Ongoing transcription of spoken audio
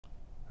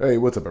Hey,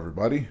 what's up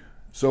everybody?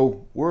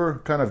 So we're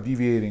kind of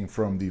deviating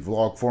from the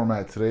vlog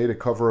format today to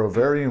cover a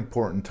very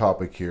important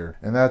topic here,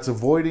 and that's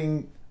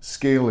avoiding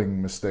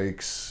scaling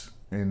mistakes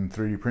in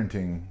 3D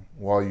printing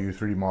while you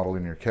 3D model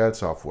in your CAD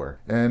software.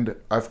 And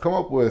I've come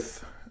up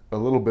with a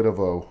little bit of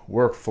a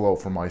workflow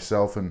for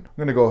myself, and I'm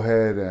going to go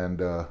ahead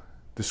and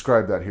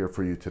describe that here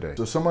for you today.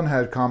 So someone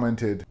had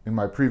commented in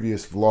my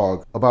previous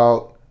vlog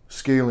about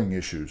scaling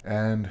issues,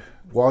 and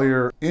while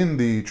you're in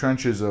the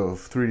trenches of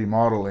 3D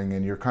modeling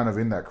and you're kind of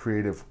in that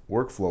creative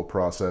workflow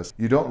process,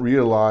 you don't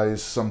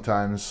realize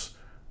sometimes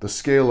the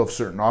scale of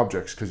certain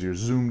objects because you're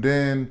zoomed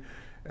in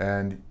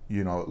and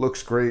it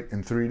looks great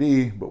in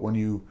 3D, but when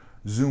you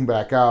zoom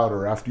back out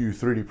or after you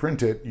 3D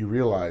print it, you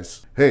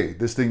realize, hey,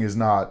 this thing is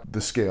not the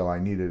scale I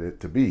needed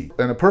it to be.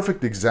 And a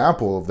perfect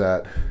example of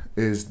that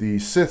is the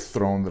Sith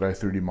throne that I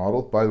 3D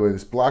modeled. By the way,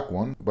 this black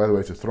one, by the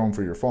way, it's a throne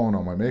for your phone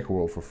on my Maker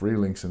World for free,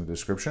 links in the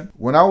description.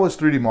 When I was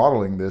 3D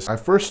modeling this, I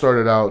first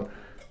started out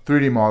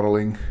 3D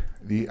modeling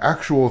the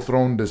actual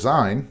throne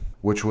design,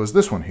 which was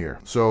this one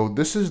here. So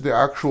this is the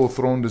actual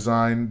throne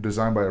design,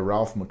 designed by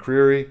Ralph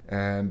McCreary,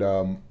 and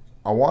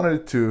I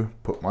wanted to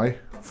put my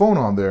phone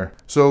on there.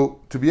 So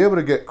to be able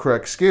to get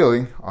correct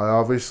scaling, I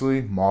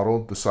obviously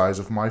modeled the size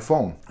of my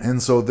phone. And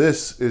so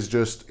this is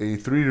just a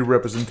 3D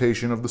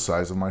representation of the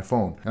size of my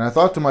phone. And I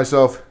thought to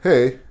myself,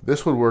 hey,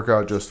 this would work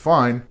out just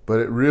fine, but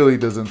it really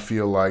doesn't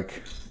feel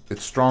like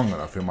it's strong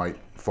enough. It might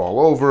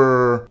fall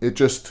over. It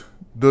just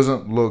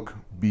doesn't look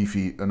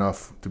beefy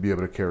enough to be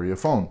able to carry a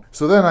phone.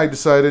 So then I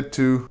decided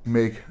to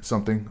make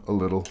something a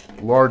little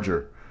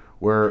larger,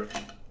 where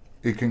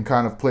it can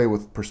kind of play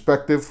with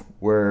perspective,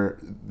 where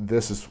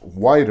this is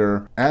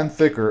wider and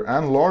thicker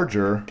and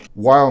larger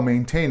while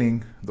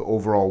maintaining the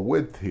overall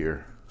width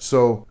here.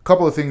 So a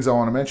couple of things I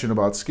want to mention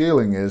about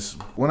scaling is,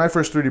 when I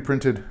first 3D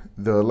printed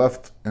the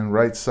left and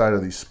right side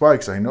of these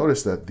spikes, I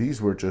noticed that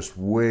these were just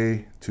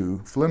way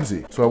too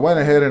flimsy. So I went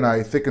ahead and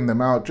I thickened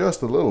them out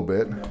just a little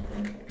bit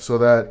so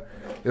that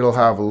it'll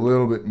have a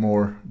little bit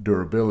more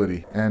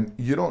durability. And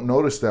you don't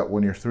notice that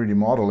when you're 3D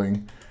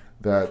modeling,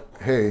 that,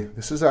 hey,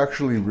 this is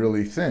actually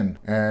really thin,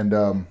 and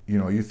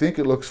you think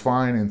it looks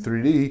fine in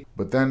 3D,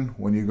 but then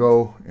when you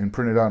go and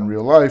print it out in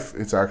real life,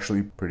 it's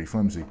actually pretty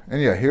flimsy.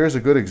 And yeah, here's a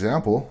good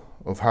example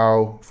of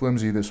how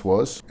flimsy this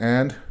was.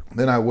 And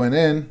then I went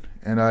in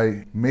and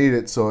I made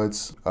it so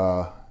it's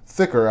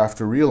thicker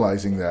after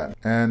realizing that.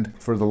 And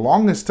for the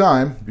longest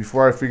time,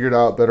 before I figured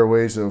out better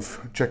ways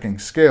of checking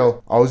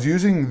scale, I was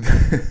using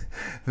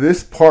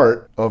this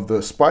part of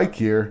the spike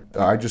here.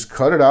 I just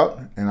cut it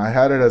out and I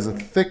had it as a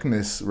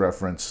thickness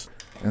reference.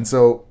 And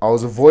so I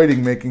was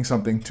avoiding making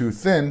something too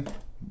thin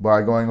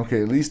by going,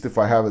 okay, at least if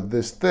I have it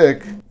this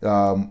thick,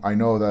 I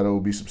know that it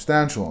will be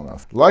substantial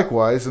enough.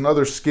 Likewise,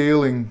 another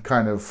scaling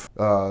kind of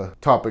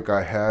topic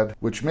I had,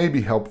 which may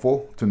be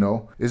helpful to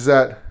know, is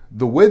that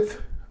the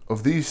width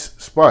of these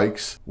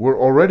spikes were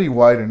already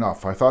wide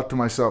enough. I thought to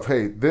myself,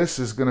 hey, this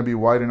is going to be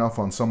wide enough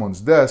on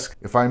someone's desk.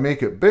 If I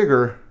make it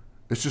bigger,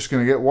 it's just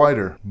going to get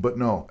wider. But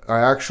no, I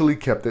actually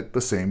kept it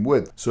the same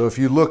width. So if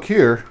you look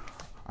here,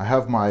 I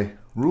have my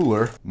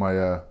ruler,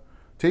 my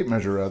tape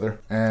measure rather,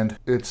 and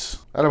it's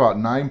at about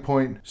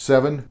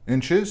 9.7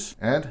 inches,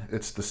 and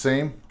it's the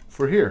same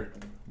for here.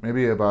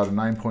 Maybe about a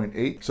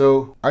 9.8.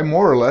 So I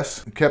more or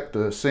less kept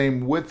the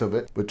same width of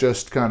it, but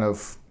just kind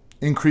of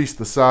increased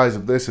the size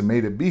of this and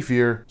made it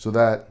beefier so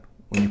that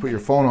when you put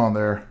your phone on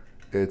there,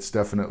 it's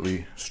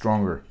definitely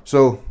stronger.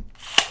 So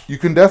you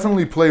can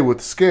definitely play with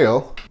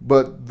scale,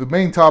 but the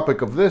main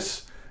topic of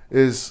this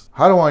is,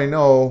 how do I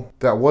know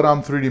that what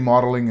I'm 3D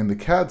modeling in the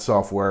CAD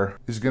software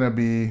is going to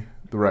be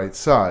the right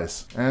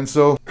size? And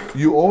so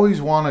you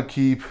always want to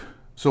keep,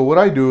 so what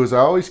I do is I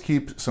always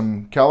keep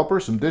some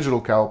calipers, some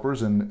digital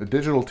calipers, and a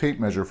digital tape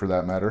measure for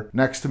that matter,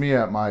 next to me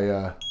at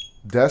my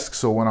desk,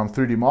 so when I'm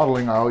 3D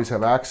modeling, I always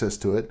have access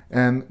to it.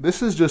 And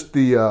this is just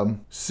the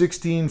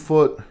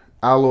 16-foot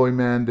Alloy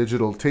Man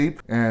digital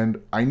tape,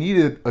 and I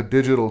needed a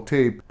digital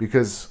tape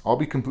because, I'll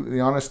be completely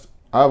honest,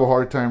 I have a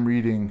hard time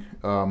reading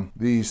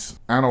these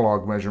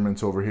analog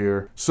measurements over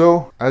here.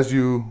 So as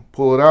you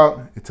pull it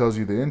out, it tells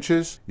you the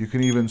inches. You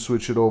can even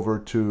switch it over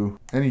to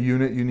any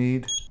unit you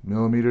need.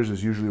 Millimeters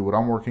is usually what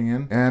I'm working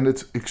in, and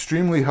it's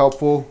extremely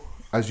helpful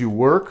as you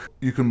work.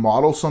 You can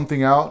model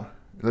something out.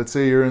 Let's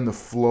say you're in the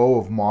flow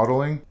of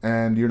modeling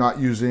and you're not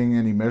using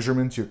any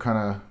measurements, you're kind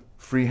of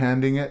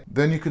freehanding it.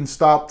 Then you can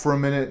stop for a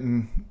minute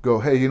and go,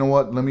 hey, you know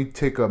what? Let me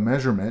take a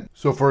measurement.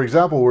 So for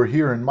example, we're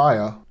here in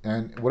Maya,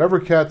 and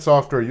whatever CAD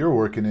software you're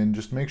working in,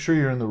 just make sure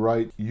you're in the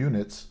right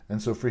units.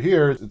 And so for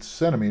here, it's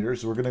centimeters.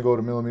 So we're going to go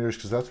to millimeters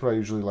because that's what I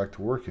usually like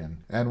to work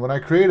in. And when I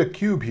create a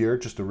cube here,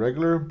 just a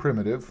regular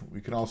primitive,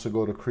 we can also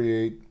go to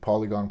create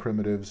polygon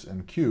primitives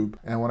and cube.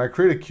 And when I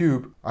create a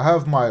cube, I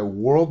have my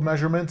world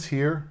measurements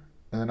here,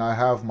 and then I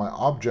have my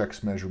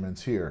objects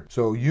measurements here.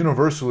 So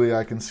universally,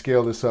 I can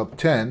scale this up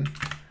 10,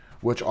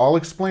 which I'll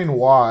explain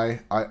why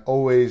I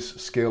always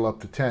scale up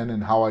to 10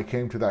 and how I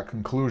came to that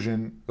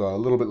conclusion a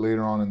little bit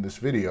later on in this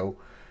video.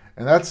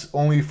 And that's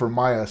only for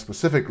Maya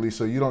specifically,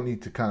 so you don't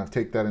need to kind of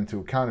take that into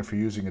account if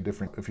you're using a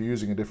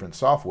different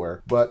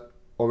software. But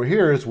over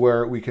here is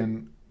where we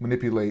can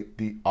manipulate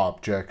the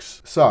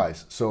object's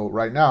size. So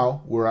right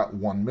now we're at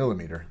 1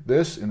 millimeter.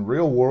 This in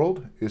real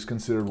world is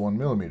considered 1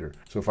 millimeter.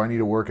 So if I need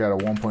to work at a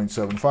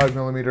 1.75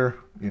 millimeter,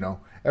 you know,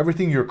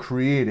 everything you're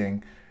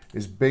creating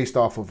is based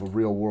off of a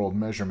real world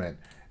measurement.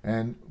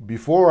 And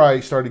before I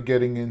started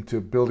getting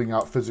into building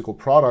out physical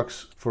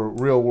products for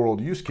real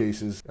world use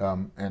cases,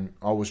 and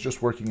I was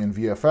just working in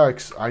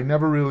VFX, I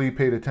never really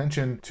paid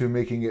attention to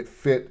making it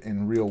fit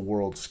in real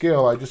world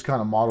scale. I just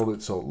kind of modeled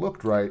it so it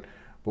looked right.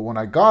 But when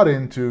I got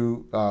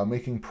into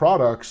making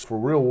products for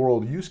real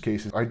world use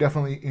cases, I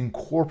definitely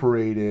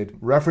incorporated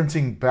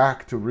referencing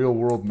back to real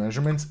world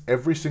measurements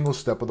every single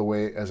step of the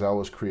way as I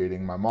was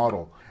creating my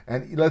model.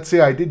 And let's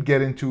say I did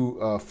get into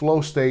a flow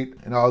state,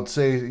 and I would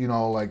say, you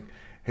know, like,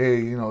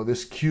 hey, you know,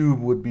 this cube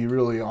would be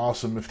really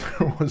awesome if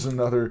there was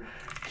another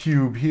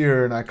cube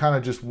here, and I kind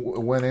of just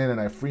went in and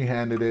I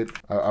freehanded it.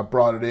 I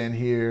brought it in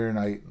here, and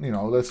I, you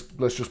know,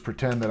 let's just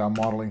pretend that I'm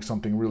modeling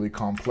something really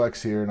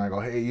complex here, and I go,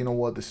 hey, you know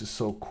what, this is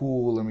so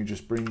cool, let me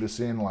just bring this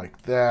in like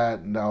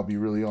that, and that'll be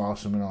really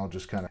awesome, and I'll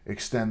just kind of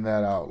extend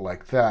that out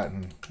like that,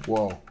 and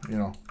whoa, you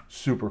know,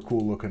 super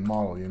cool looking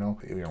model, you know,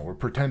 we're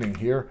pretending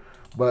here.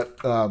 But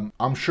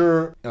I'm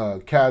sure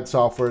CAD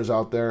softwares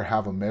out there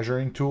have a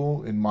measuring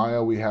tool. In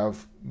Maya, we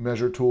have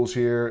measure tools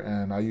here,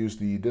 and I use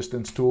the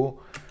distance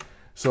tool.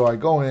 So I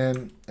go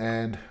in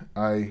and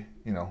I,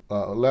 you know,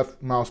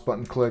 left mouse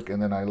button click, and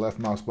then I left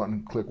mouse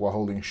button click while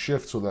holding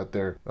shift so that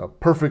they're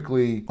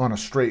perfectly on a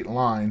straight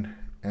line.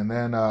 And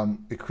then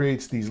it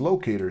creates these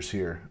locators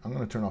here. I'm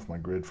going to turn off my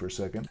grid for a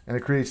second. And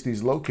it creates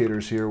these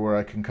locators here where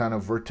I can kind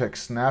of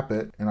vertex snap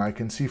it, and I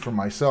can see for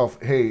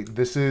myself, hey,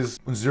 this is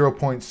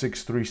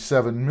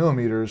 0.637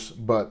 millimeters.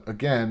 But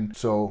again,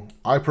 so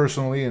I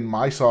personally, in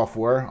my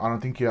software, I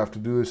don't think you have to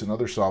do this in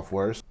other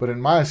softwares, but in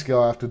my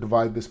scale, I have to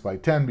divide this by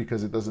 10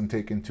 because it doesn't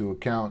take into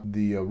account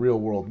the real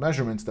world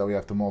measurements that we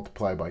have to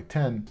multiply by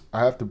 10.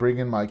 I have to bring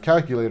in my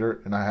calculator,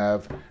 and I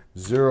have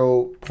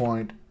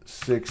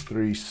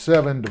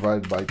 0.637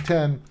 divided by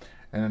 10,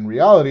 and in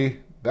reality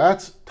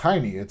that's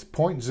tiny. It's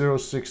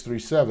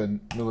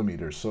 0.0637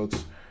 millimeters, so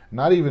it's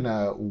not even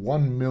a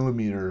 1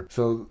 millimeter.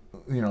 So,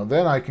 you know,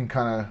 then I can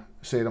kind of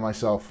say to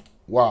myself,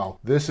 wow,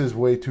 this is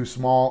way too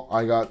small.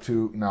 I got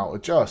to now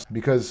adjust,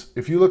 because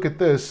if you look at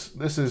this,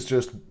 this is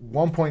just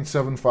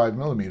 1.75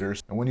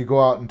 millimeters. And when you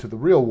go out into the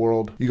real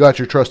world, you got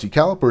your trusty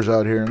calipers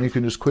out here, and you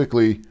can just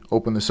quickly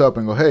open this up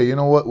and go, hey, you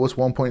know what? What's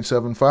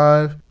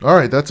 1.75? All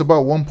right, that's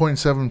about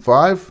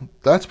 1.75.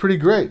 That's pretty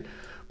great.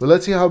 But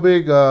let's see how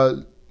big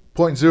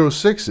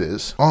 0.06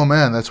 is. Oh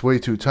man, that's way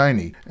too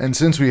tiny. And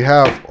since we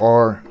have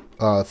our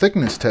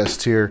thickness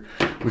tests here,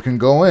 we can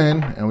go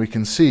in and we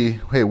can see,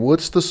 hey,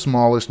 what's the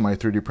smallest my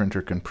 3D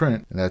printer can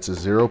print? And that's a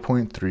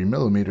 0.3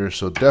 millimeters.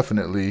 So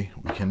definitely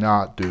we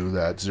cannot do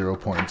that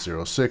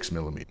 0.06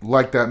 millimeter.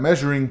 Like that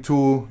measuring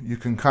tool, you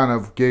can kind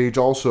of gauge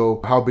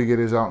also how big it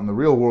is out in the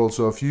real world.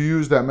 So if you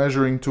use that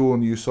measuring tool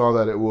and you saw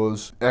that it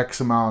was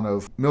X amount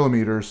of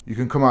millimeters, you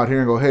can come out here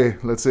and go, hey,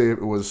 let's say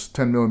it was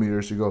 10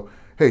 millimeters. You go,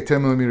 hey,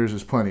 10 millimeters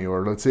is plenty.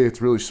 Or let's say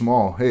it's really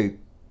small. Hey,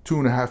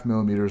 2.5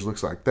 millimeters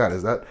looks like that.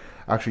 Is that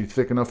actually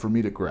thick enough for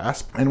me to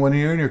grasp? And when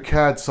you're in your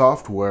CAD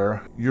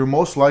software, you're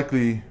most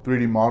likely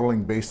 3D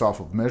modeling based off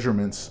of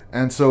measurements.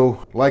 And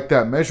so like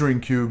that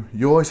measuring cube,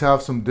 you always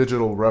have some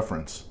digital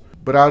reference.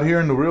 But out here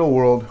in the real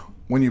world,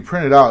 when you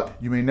print it out,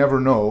 you may never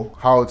know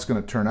how it's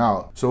going to turn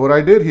out. So what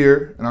I did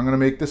here, and I'm going to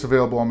make this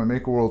available on my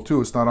Maker World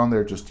too, it's not on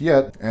there just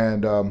yet,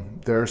 and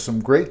there are some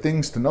great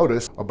things to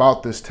notice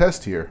about this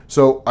test here.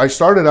 So I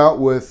started out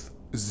with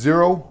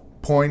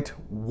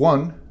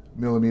 0.1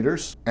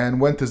 millimeters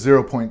and went to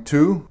 0.2,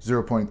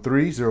 0.3, 0.4,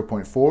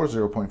 0.5,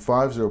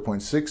 0.6,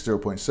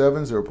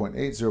 0.7, 0.8,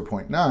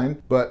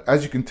 0.9. But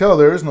as you can tell,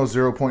 there is no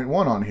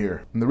 0.1 on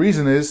here. And the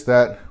reason is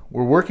that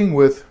we're working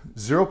with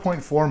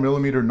 0.4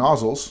 millimeter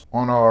nozzles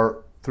on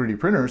our 3D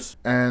printers,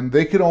 and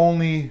they could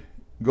only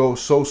go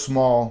so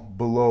small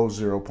below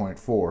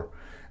 0.4.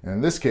 And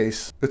in this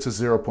case, it's a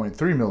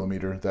 0.3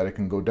 millimeter that it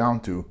can go down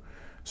to.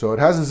 So it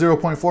has a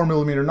 0.4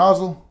 millimeter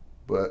nozzle,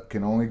 but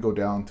can only go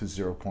down to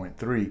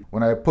 0.3.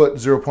 When I put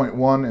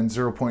 0.1 and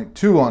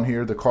 0.2 on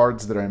here, the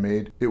cards that I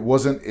made, it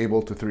wasn't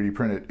able to 3D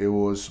print it. It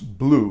was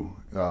blue.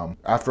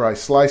 After I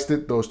sliced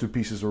it, those two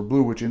pieces were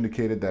blue, which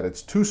indicated that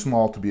it's too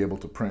small to be able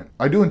to print.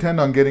 I do intend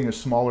on getting a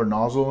smaller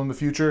nozzle in the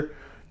future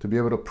to be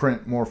able to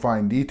print more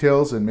fine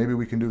details, and maybe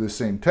we can do the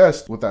same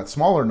test with that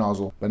smaller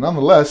nozzle. But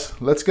nonetheless,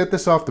 let's get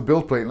this off the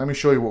build plate and let me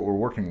show you what we're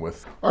working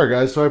with. All right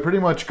guys, so I pretty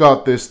much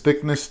got this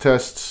thickness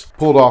tests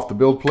pulled off the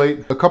build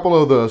plate. A couple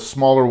of the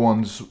smaller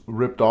ones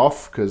ripped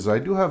off because I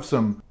do have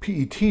some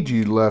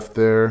PETG left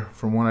there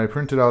from when I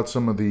printed out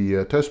some of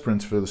the test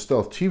prints for the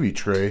Stealth TV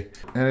tray,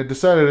 and it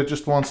decided it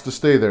just wants to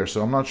stay there.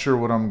 So I'm not sure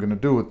what I'm gonna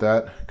do with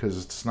that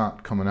because it's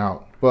not coming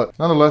out. But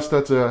nonetheless,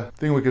 that's a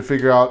thing we could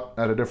figure out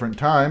at a different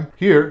time.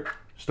 Here,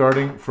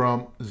 starting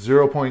from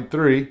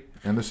 0.3,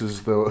 and this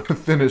is the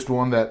thinnest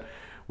one that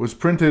was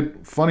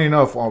printed, funny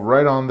enough,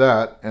 right on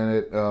that, and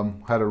it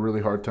had a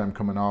really hard time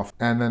coming off.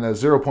 And then a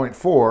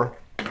 0.4,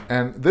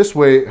 and this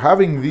way,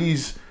 having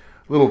these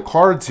little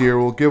cards here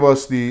will give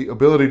us the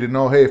ability to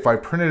know, hey, if I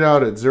print it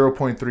out at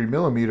 0.3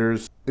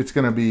 millimeters, it's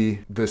going to be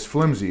this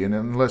flimsy. And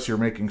unless you're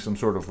making some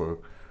sort of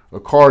a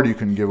card you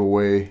can give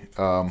away,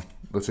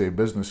 let's say a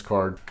business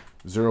card,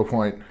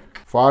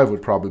 0.5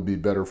 would probably be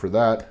better for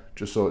that,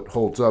 just so it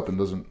holds up and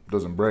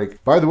doesn't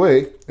break. By the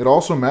way, it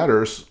also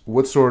matters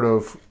what sort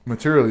of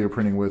material you're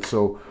printing with.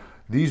 So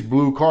these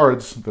blue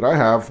cards that I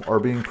have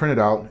are being printed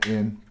out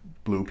in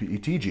blue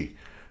PETG.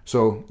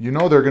 So you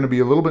know they're going to be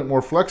a little bit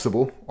more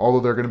flexible,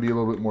 although they're going to be a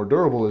little bit more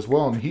durable as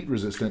well and heat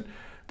resistant.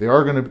 They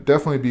are going to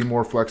definitely be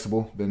more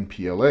flexible than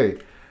PLA.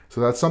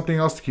 So that's something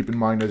else to keep in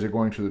mind as you're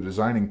going through the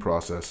designing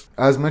process.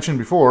 As mentioned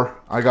before,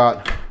 I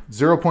got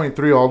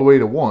 0.3 all the way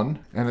to 1,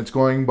 and it's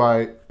going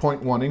by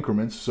 0.1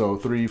 increments. So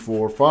 3,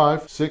 4,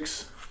 5,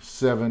 6,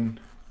 7,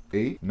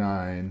 8,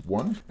 9,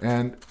 1.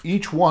 And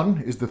each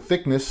one is the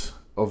thickness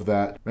of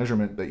that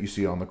measurement that you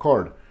see on the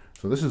card.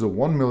 So this is a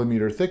 1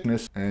 millimeter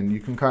thickness, and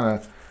you can kind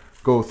of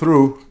go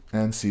through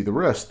and see the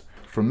rest.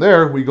 From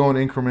there, we go in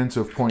increments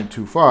of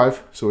 0.25.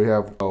 So we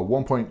have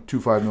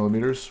 1.25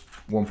 millimeters,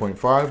 1.5,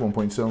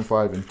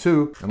 1.75, and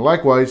 2. And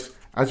likewise,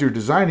 as you're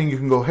designing, you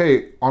can go,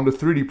 hey, on the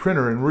 3D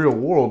printer in real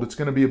world, it's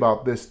going to be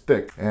about this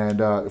thick.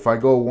 And if I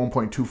go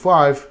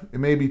 1.25, it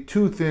may be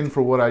too thin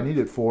for what I need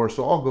it for,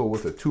 so I'll go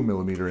with a 2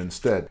 millimeter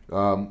instead.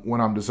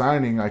 When I'm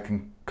designing, I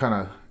can kind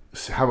of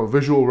have a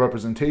visual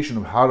representation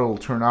of how it'll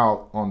turn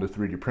out on the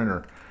 3D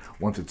printer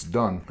once it's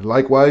done.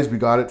 Likewise, we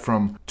got it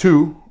from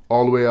 2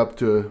 all the way up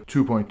to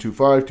 2.25,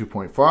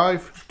 2.5,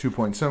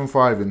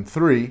 2.75, and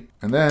 3.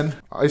 And then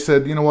I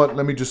said, you know what,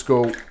 let me just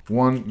go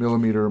 1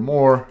 millimeter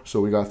more.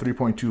 So we got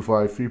 3.25,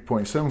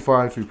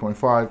 3.75,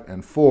 3.5,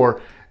 and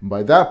 4. And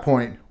by that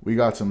point, we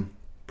got some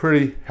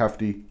pretty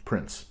hefty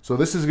prints. So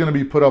this is going to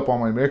be put up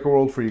on my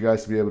MakerWorld for you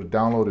guys to be able to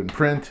download and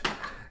print.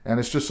 And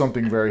it's just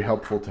something very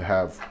helpful to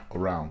have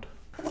around.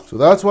 So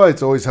that's why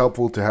it's always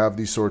helpful to have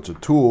these sorts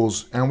of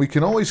tools. And we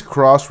can always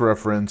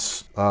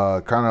cross-reference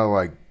kind of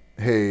like,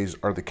 hey,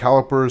 are the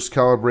calipers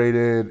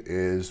calibrated?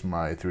 Is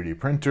my 3D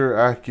printer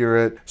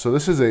accurate? So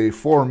this is a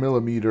 4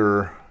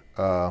 millimeter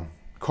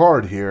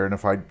card here, and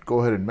if I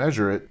go ahead and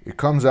measure it, it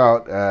comes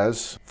out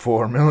as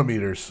 4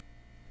 millimeters.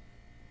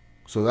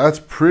 So that's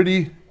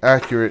pretty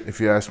accurate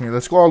if you ask me.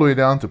 Let's go all the way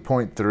down to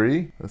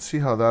 0.3. Let's see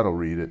how that'll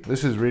read it.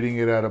 This is reading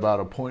it at about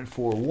a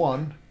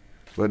 0.41,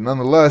 but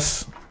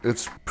nonetheless,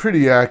 it's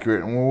pretty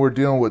accurate. And when we're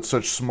dealing with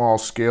such small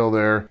scale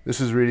there, this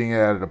is reading it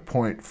at a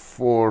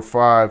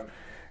 0.45.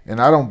 And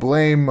I don't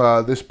blame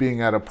this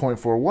being at a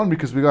 0.41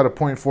 because we got a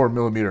 0.4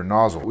 millimeter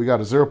nozzle. We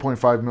got a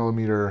 0.5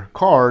 millimeter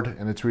card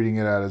and it's reading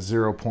it at a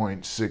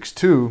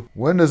 0.62.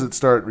 When does it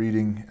start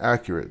reading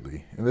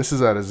accurately? And this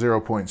is at a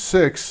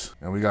 0.6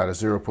 and we got a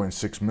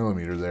 0.6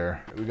 millimeter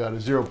there. We got a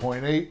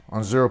 0.8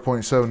 on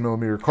 0.7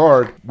 millimeter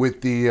card.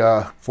 With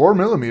the 4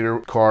 millimeter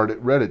card,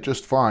 it read it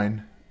just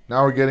fine.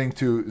 Now we're getting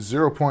to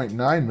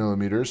 0.9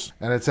 millimeters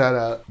and it's at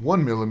a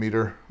 1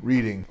 millimeter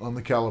reading on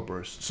the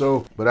calipers.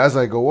 So, but as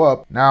I go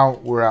up, now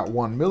we're at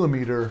 1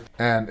 millimeter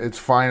and it's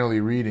finally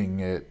reading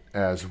it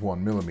as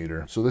 1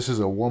 millimeter. So this is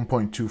a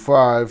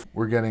 1.25,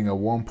 we're getting a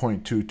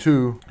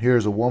 1.22.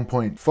 Here's a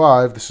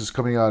 1.5, this is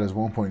coming out as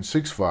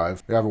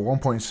 1.65. We have a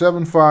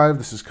 1.75,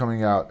 this is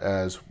coming out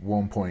as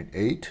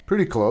 1.8.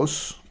 Pretty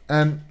close.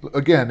 And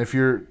again, if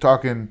you're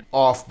talking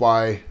off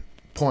by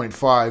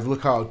 0.5,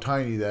 look how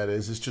tiny that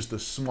is. It's just a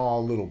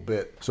small little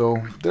bit.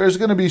 So there's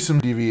going to be some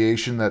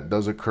deviation that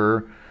does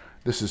occur.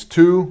 This is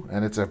 2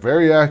 and it's a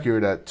very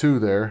accurate at 2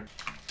 there.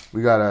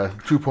 We got a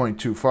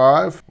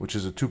 2.25, which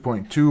is a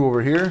 2.2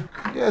 over here.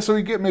 Yeah, so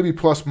we get maybe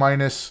plus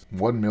minus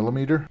 1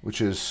 millimeter, which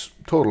is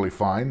totally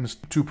fine. It's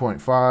 2.5,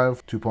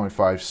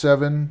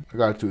 2.57. I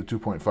got it to a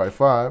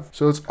 2.55.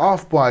 So it's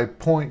off by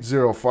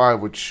 0.05,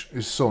 which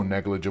is so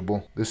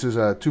negligible. This is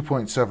a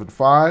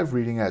 2.75,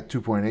 reading at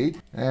 2.8.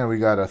 And we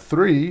got a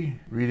 3,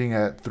 reading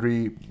at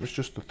 3. It's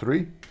just a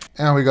 3.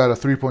 And we got a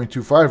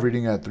 3.25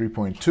 reading at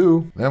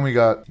 3.2. Then we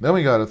got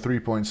a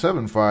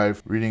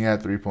 3.75 reading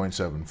at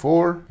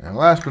 3.74. And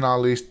last but not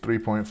least,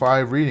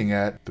 3.5 reading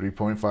at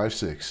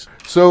 3.56.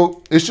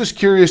 So it's just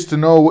curious to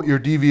know what your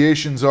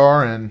deviations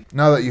are. And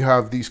now that you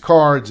have these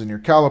cards and your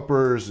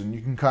calipers and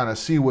you can kind of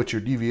see what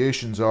your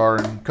deviations are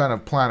and kind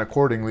of plan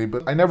accordingly.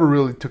 But I never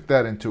really took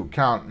that into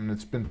account, and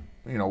it's been,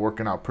 you know,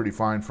 working out pretty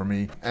fine for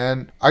me.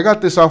 And I got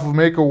this off of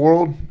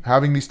MakerWorld.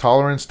 Having these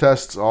tolerance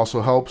tests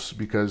also helps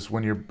because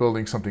when you're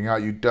building something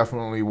out, you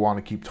definitely want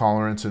to keep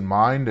tolerance in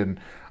mind. And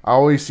I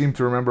always seem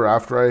to remember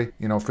after I,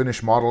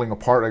 finish modeling a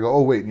part, I go,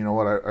 oh wait, you know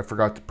what, I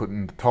forgot to put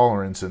in the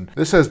tolerance. And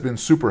this has been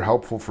super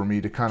helpful for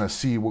me to kind of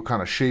see what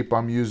kind of shape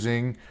I'm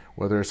using,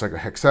 whether it's like a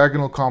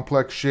hexagonal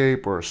complex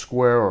shape or a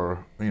square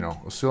or,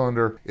 a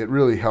cylinder. It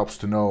really helps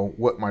to know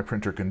what my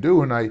printer can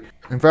do. And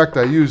in fact,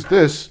 I used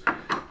this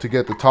to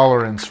get the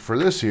tolerance for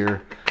this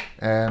here.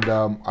 And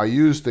I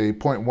used a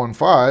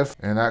 0.15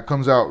 and that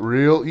comes out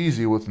real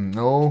easy with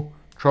no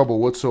trouble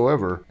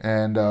whatsoever.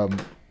 And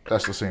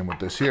that's the same with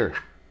this here.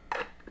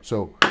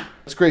 So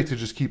it's great to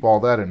just keep all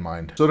that in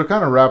mind. So to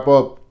kind of wrap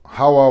up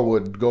how I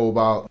would go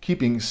about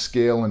keeping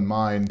scale in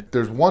mind,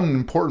 there's one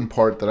important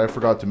part that I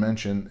forgot to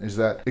mention, is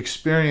that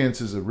experience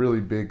is a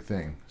really big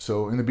thing.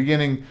 So in the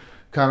beginning,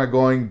 kind of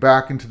going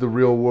back into the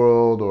real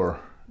world, or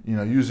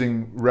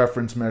using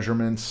reference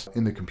measurements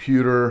in the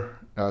computer,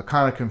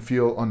 kind of can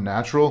feel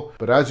unnatural,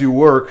 but as you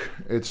work,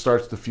 it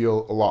starts to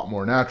feel a lot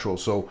more natural.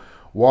 So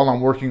while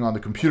I'm working on the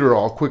computer,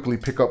 I'll quickly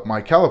pick up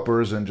my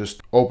calipers and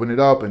just open it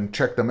up and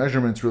check the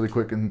measurements really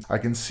quick, and I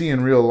can see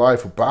in real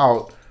life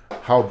about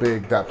how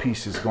big that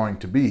piece is going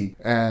to be.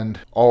 And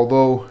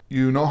although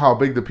you know how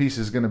big the piece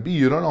is going to be,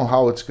 you don't know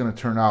how it's going to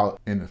turn out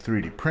in a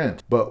 3D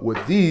print. But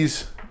with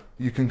these,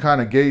 you can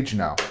kind of gauge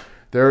now.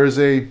 There is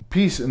a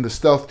piece in the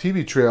Stealth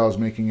TV tray I was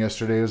making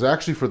yesterday. It was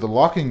actually for the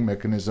locking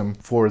mechanism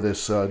for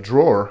this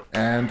drawer,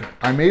 and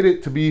I made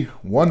it to be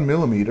 1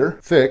 millimeter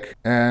thick,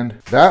 and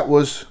that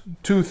was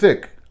too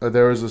thick.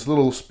 There was this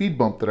little speed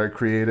bump that I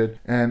created,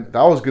 and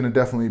that was going to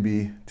definitely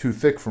be too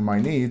thick for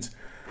my needs.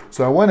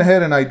 So I went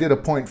ahead and I did a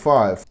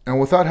 0.5, and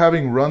without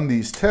having run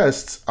these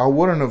tests, I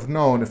wouldn't have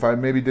known if I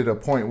maybe did a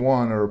 0.1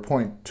 or a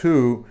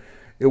 0.2,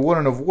 it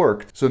wouldn't have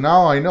worked. So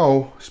now I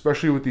know,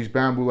 especially with these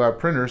Bambu Lab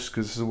printers,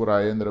 because this is what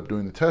I ended up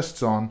doing the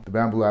tests on, the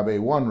Bambu Lab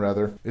A1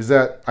 rather, is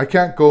that I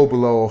can't go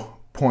below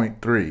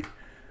 0.3.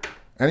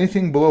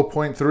 Anything below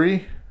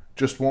 0.3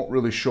 just won't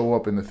really show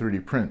up in the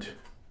 3D print.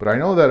 But I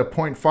know that a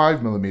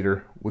 0.5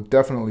 millimeter would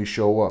definitely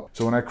show up.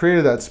 So when I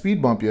created that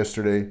speed bump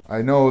yesterday,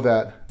 I know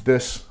that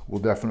this will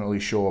definitely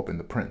show up in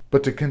the print.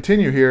 But to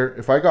continue here,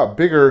 if I got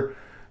bigger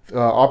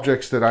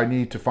objects that I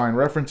need to find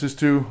references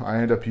to, I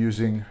end up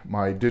using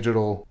my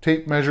digital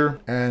tape measure,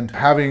 and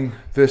having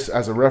this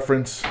as a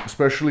reference,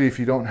 especially if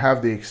you don't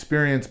have the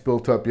experience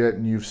built up yet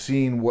and you've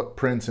seen what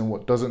prints and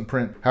what doesn't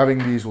print, having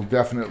these will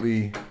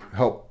definitely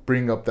help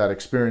bring up that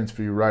experience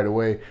for you right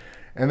away.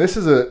 And this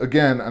is,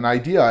 again, an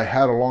idea I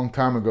had a long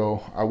time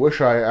ago. I wish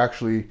I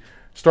actually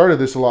started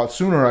this a lot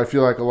sooner. I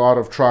feel like a lot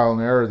of trial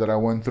and error that I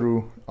went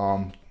through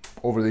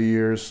over the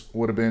years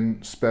would have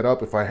been sped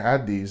up if I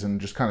had these and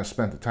just kind of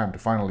spent the time to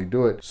finally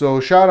do it. So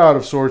shout out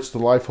of sorts to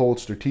Lifehold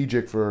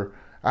Strategic for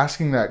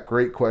asking that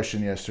great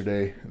question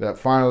yesterday that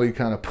finally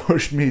kind of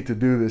pushed me to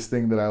do this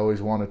thing that I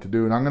always wanted to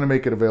do. And I'm going to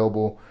make it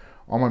available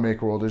on my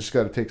Maker World. I just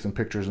got to take some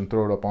pictures and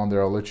throw it up on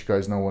there. I'll let you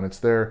guys know when it's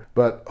there.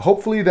 But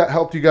hopefully that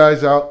helped you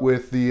guys out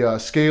with the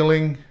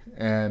scaling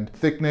and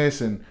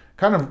thickness, and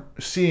kind of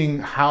seeing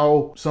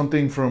how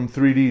something from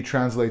 3D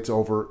translates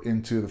over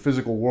into the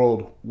physical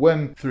world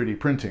when 3D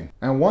printing.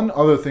 And one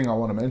other thing I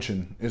want to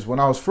mention is when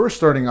I was first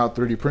starting out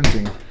 3D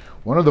printing,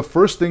 one of the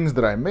first things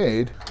that I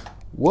made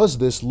was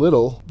this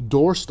little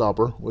door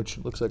stopper, which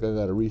looks like I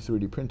got to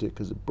re-3D print it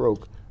because it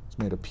broke. It's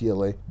made of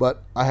PLA.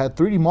 But I had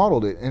 3D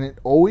modeled it, and it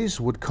always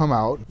would come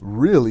out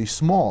really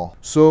small.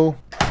 So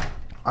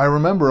I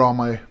remember on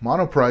my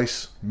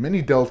Monoprice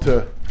Mini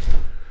Delta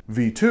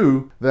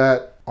V2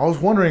 that I was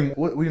wondering,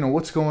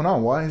 what's going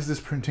on? Why is this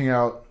printing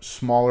out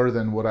smaller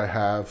than what I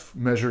have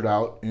measured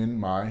out in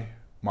my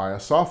Maya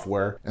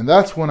software? And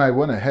that's when I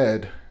went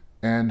ahead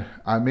and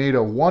I made a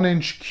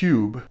 1-inch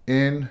cube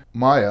in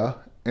Maya,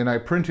 and I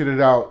printed it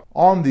out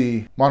on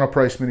the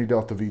Monoprice Mini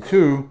Delta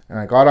V2, and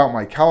I got out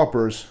my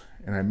calipers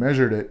and I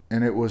measured it,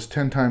 and it was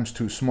 10 times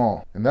too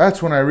small. And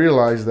that's when I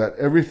realized that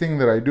everything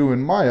that I do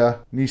in Maya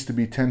needs to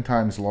be 10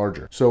 times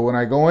larger. So when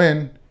I go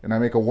in and I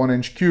make a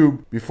 1-inch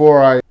cube,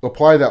 before I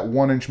apply that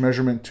 1-inch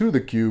measurement to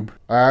the cube,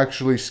 I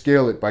actually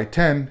scale it by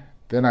 10,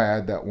 then I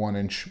add that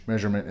 1-inch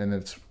measurement in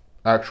its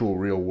actual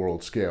real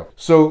world scale.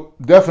 So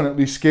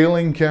definitely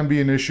scaling can be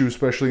an issue,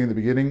 especially in the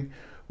beginning.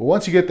 But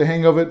once you get the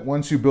hang of it,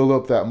 once you build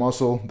up that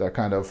muscle, that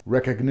kind of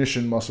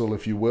recognition muscle,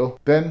 if you will,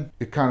 then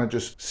it kind of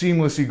just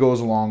seamlessly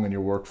goes along in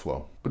your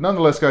workflow. But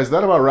nonetheless, guys,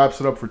 that about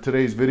wraps it up for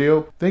today's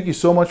video. Thank you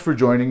so much for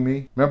joining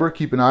me. Remember,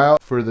 keep an eye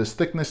out for this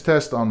thickness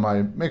test on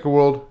my Maker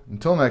World.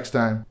 Until next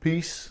time,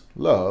 peace,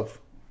 love,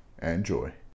 and joy.